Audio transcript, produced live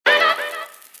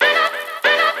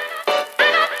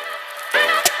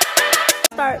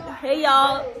start. Hey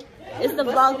y'all, it's the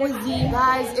vlog with Z.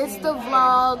 Guys, it's the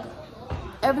vlog.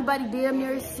 Everybody damn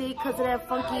near sick because of that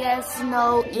funky ass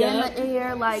snow in the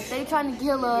air. Like, they trying to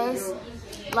kill us.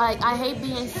 Like, I hate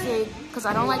being sick because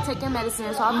I don't like taking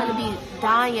medicine. So I'm gonna be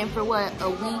dying for what, a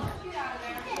week?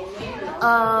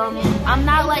 I'm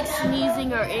not like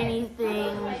sneezing or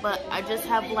anything, but I just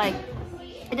have like,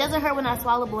 it doesn't hurt when I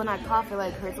swallow, but when I cough, it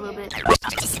like hurts a little bit.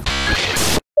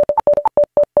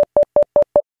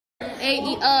 Hey,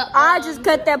 I just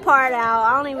cut that part out.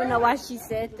 I don't even know why she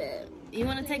said that. You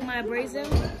want to take my abrasive?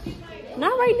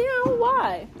 Not right now.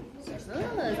 Why? Because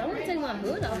I want to take my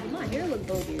hood off. My hair look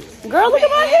bogus. Girl, look at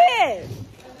my head.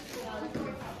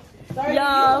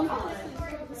 Y'all,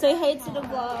 say hey to the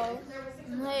vlog.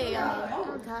 Hey,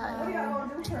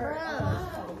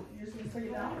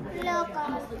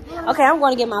 Okay, I'm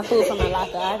going to get my food from my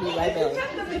locker. I'll be right back.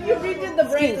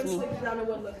 Excuse me. No, I'm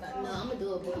going to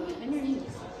do it.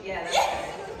 Yeah.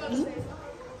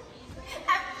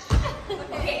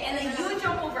 Okay, and then you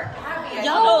jump over Abby.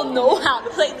 Y'all don't know how to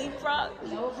play leapfrog.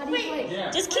 No, how do you play?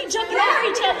 Yeah. Just keep jumping over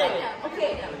each other.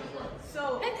 Okay,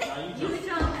 so Now you you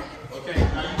jump. Okay,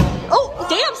 now you go. Oh,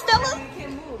 damn, Stella. You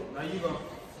can move. Now you go.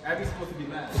 Abby's supposed to be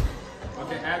last.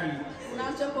 Okay, Abby.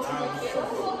 Now jump over.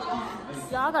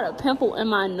 Y'all got a pimple in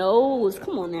my nose.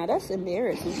 Come on now, that's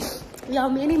embarrassing. Y'all,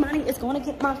 Manny Money is going to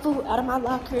get my food out of my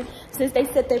locker. Since they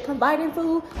said they're providing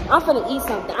food, I'm finna eat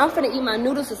something. I'm finna eat my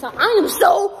noodles or something. I am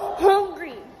so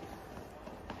hungry.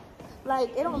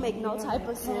 Like, it don't make no type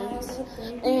of sense.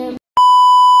 And,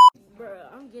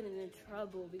 bruh, I'm getting in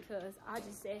trouble because I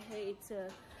just said hey to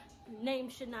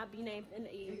names should not be named in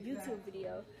a YouTube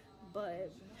video.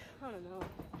 But, I don't know.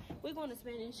 We're going to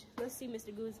Spanish. Let's see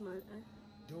Mr. Guzman.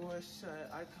 Door shut.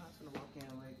 I constantly walk in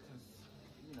late because,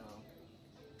 you know.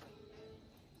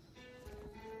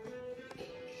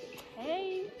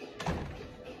 Hey.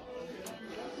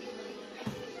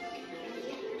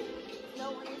 No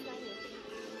one is not here.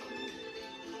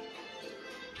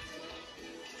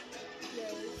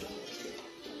 Yes.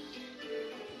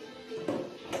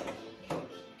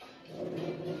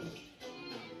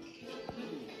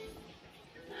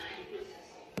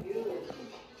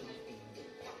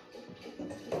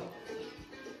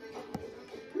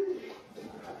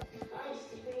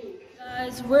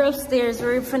 Guys, we're upstairs.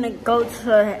 We're finna go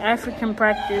to African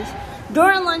practice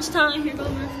during lunchtime. Here go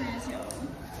my friends, y'all.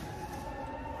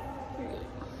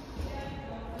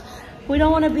 We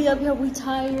don't want to be up here. We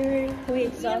tired. We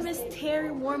exhausted. Miss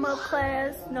Terry warm-up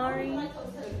class. Nari.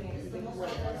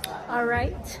 All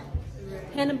right.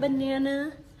 Hannah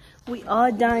Banana. We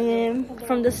all dying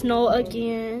from the snow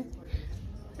again.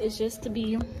 It's just to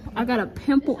be. I got a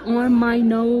pimple on my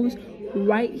nose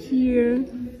right here.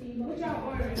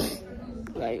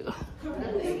 Like,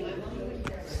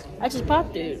 I just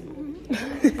popped it.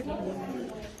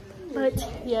 But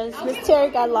yes, Miss Terry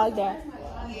got logged out.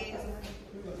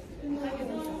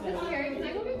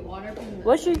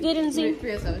 What you getting, Z?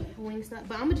 307. Wingstop.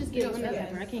 But I'm gonna just get it another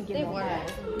pepper. I can't get more.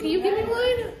 Can you give me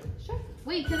one? Sure.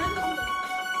 Wait, can I?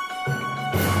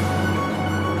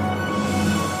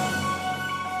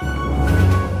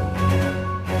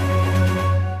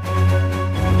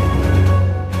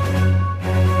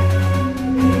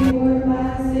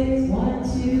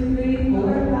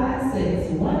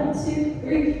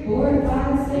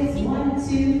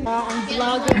 I'm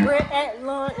vlogging. We're at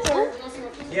lunch.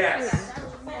 Yes.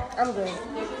 I'm good.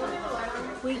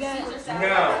 We got.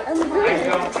 No. I don't know.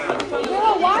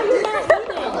 Girl, why are you not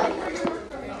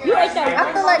eating? You ate that. I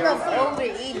feel like I'm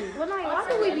overeating. Well, like, why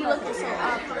do we be looking so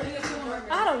awkward?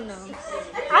 I don't know.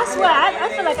 I swear, I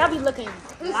feel like I be looking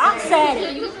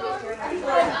lopsided.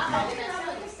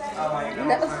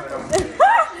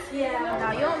 No,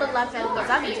 you don't look like that because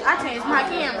I changed my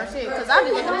camera shit because I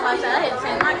be looking like that. I had to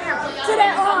change my camera. To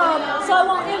that so it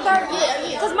won't invert.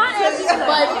 Yeah. Cause my ass is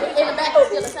But in the back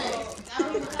it's still the same.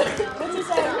 What you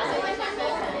say?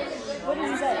 What did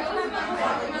you say?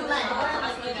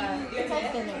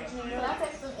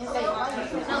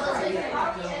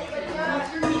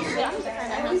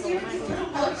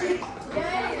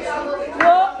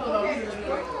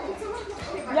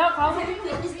 Y'all call me?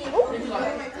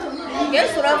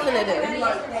 Guess what I'm finna do?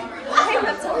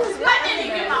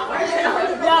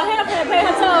 Y'all hit up and pay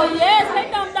her toes. Yes, pay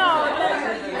them dogs.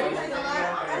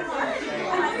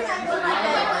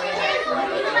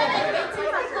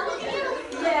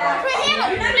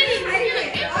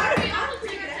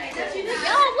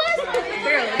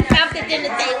 After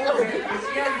dinner table.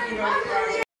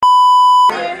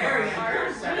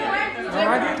 I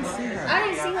didn't see her. I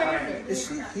didn't see her either. Is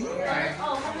she here?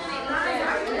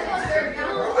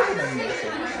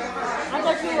 I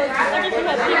thought you had picked me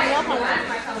up on that.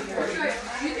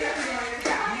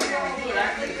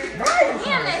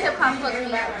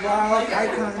 Well, I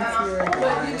can't hear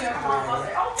guys.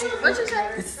 What you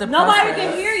say? It's the Nobody process.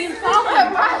 can hear you.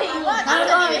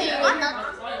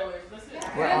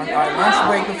 We're on our lunch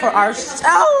break for our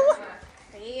show.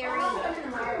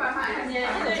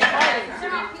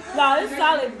 No, it's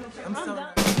solid. I'm so done.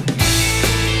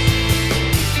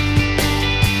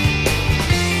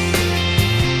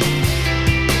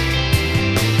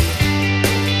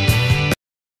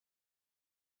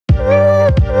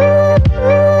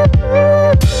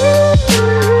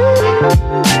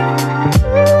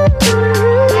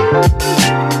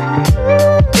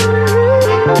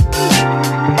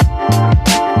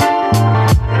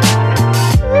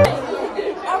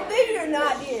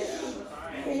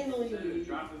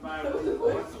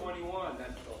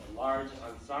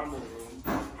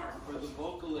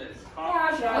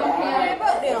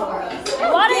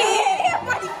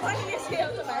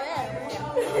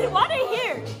 Why they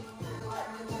here?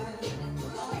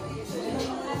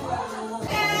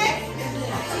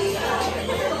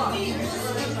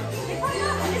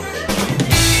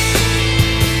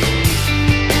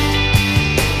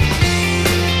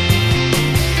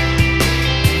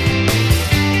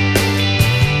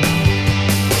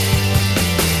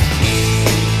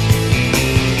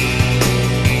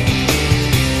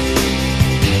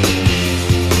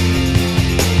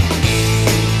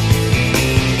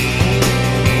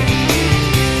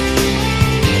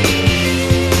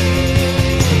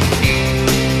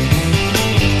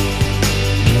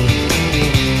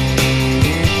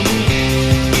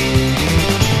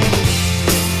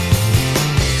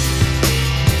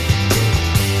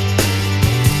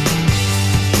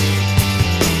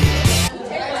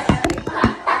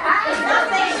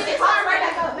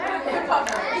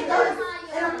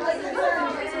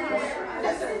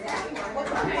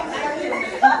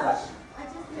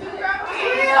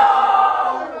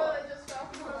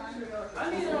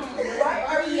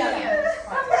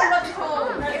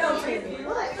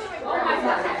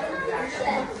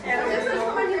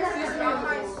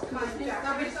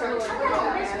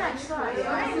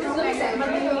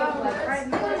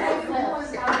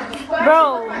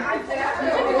 Bro,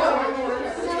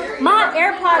 my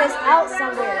AirPod is out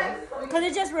somewhere. Because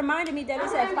it just reminded me that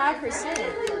it's at 5%.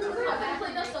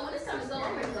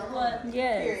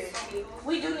 Yes.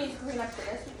 We do need to clean up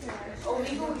this.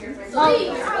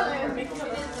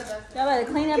 Y'all better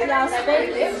clean up y'all's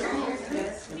space.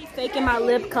 Faking my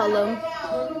lip color.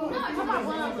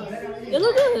 It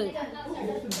look good.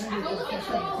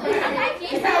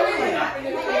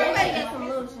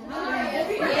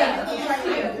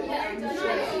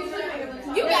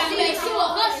 You got to make sure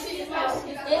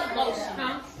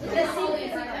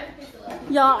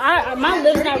Y'all, my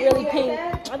lips not really pink.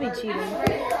 I be cheating.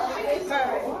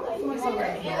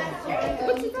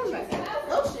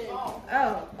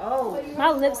 Oh.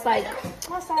 My lips like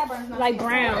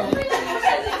brown.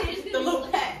 The little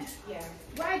pack.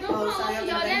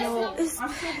 It's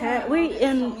packed.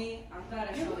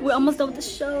 We're almost done with the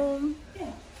show.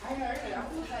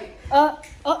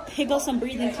 Here goes some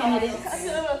breathing candidates.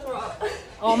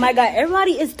 Oh my god,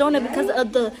 everybody is throwing it because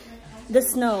of the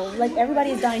snow. Like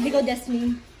everybody is dying. Here go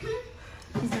Destiny.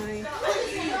 She's dying.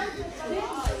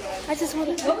 I just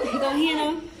want to. Oh, here go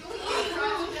Hannah.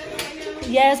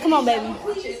 Yes, come on, baby.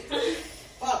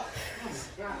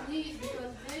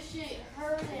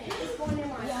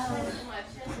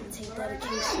 Take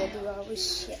dedication, do all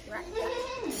this shit right now.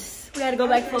 We gotta go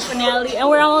back for finale, and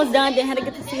we're almost done. Then had to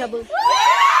get to see her boo.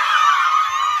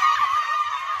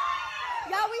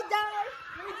 Y'all, we done.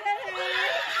 We did it.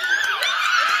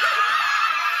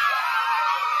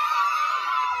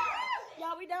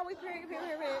 Y'all, we done. We period.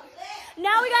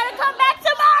 Now we gotta come back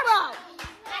tomorrow.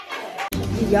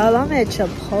 Y'all, I'm at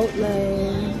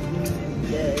Chipotle.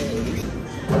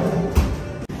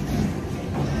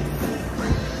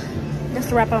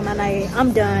 That's a wrap on my night.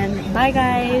 I'm done. Bye,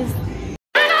 guys.